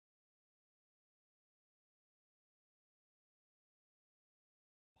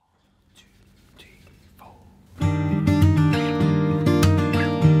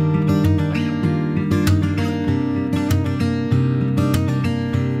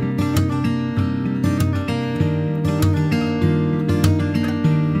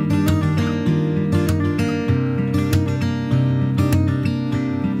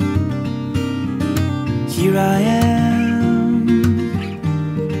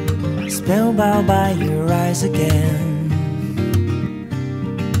Spellbound by your eyes again.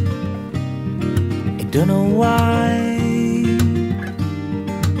 I don't know why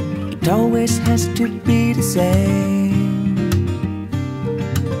it always has to be the same.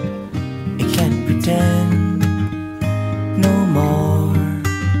 I can't pretend no more.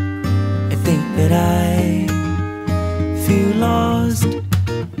 I think that I feel lost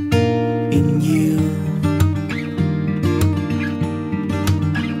in you.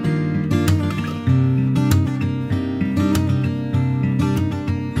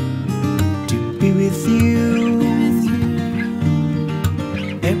 To be with you,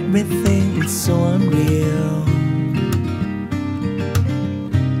 everything is so unreal.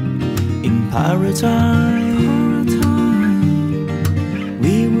 In paradise,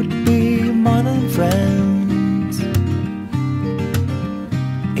 we would be more than friends.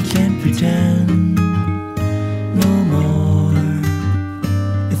 I can't pretend no more.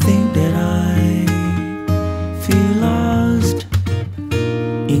 I think that I feel lost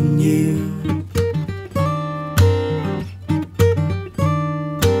in you.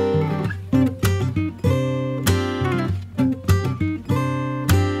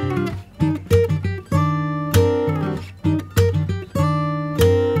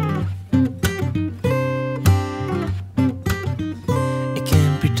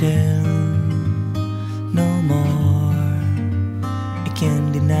 No more. I can't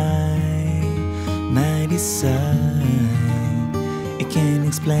deny my desire. I can't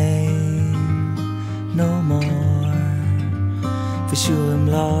explain no more. For sure I'm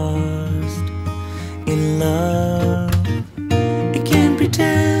lost in love. I can't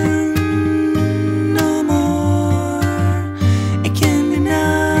pretend